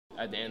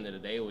at the end of the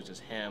day, it was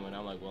just him, and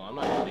I'm like, well, I'm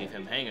not gonna leave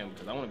him hanging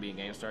because I want to be in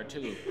GameStart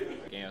too.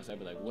 GameStart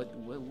be like,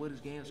 what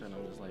is GameStart? And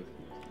I'm just like,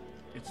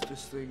 it's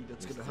this thing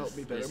that's gonna help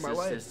me better my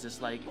life. It's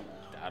just like,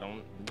 I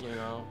don't, you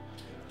know.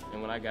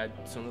 And as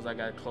soon as I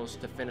got close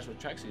to finish with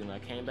track season, I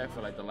came back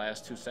for like the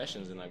last 2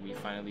 sessions, and like we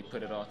finally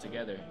put it all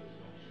together.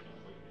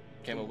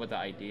 Came up with the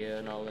idea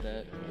and all of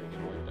that, and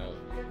it worked out.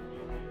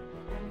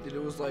 And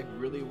it was like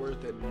really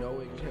worth it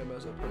knowing him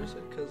as a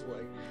person, cause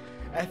like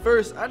at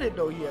first I didn't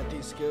know he had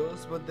these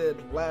skills, but then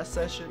last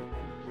session,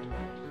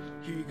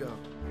 here you go.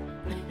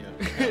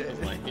 Yeah,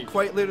 like,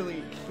 quite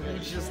literally, he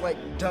was just like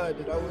done,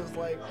 and I was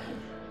like,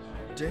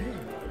 dang,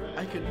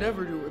 I could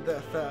never do it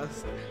that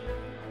fast.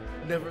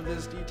 Never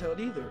this detailed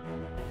either.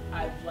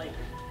 I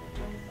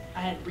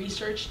had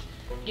researched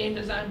game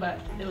design, but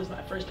it was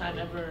my first time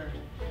ever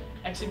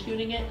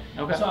executing it.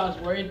 Okay. So I was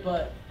worried,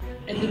 but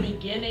in the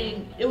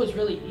beginning, it was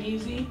really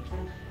easy,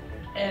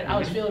 and I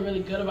was feeling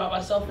really good about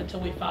myself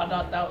until we found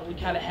out that we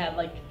kind of had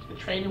like the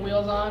training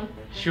wheels on.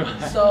 Sure.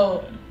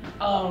 So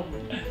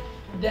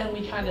then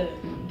we kind of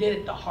did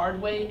it the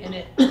hard way, and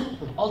it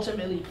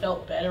ultimately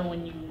felt better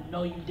when you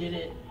know you did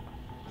it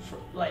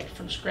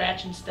from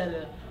scratch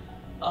instead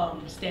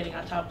of standing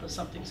on top of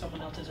something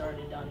someone else has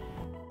already done.